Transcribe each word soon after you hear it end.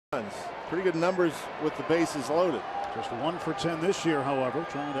Pretty good numbers with the bases loaded. Just 1 for 10 this year, however,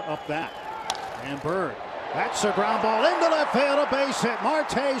 trying to up that. And Byrd, that's a ground ball into left field, a base hit.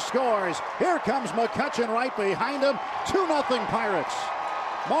 Marte scores. Here comes McCutchen right behind him. 2-0 Pirates.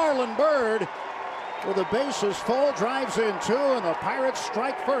 Marlon Byrd, with the bases full, drives in 2, and the Pirates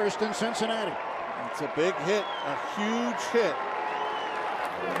strike first in Cincinnati. It's a big hit, a huge hit.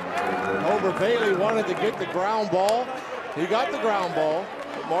 Homer Bailey wanted to get the ground ball. He got the ground ball,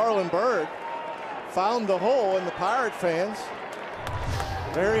 but Marlon Byrd found the hole, and the Pirate fans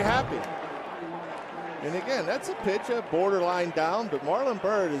very happy. And again, that's a pitch, a borderline down, but Marlon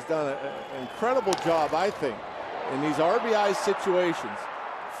Byrd has done an incredible job, I think, in these RBI situations,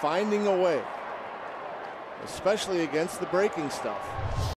 finding a way, especially against the breaking stuff.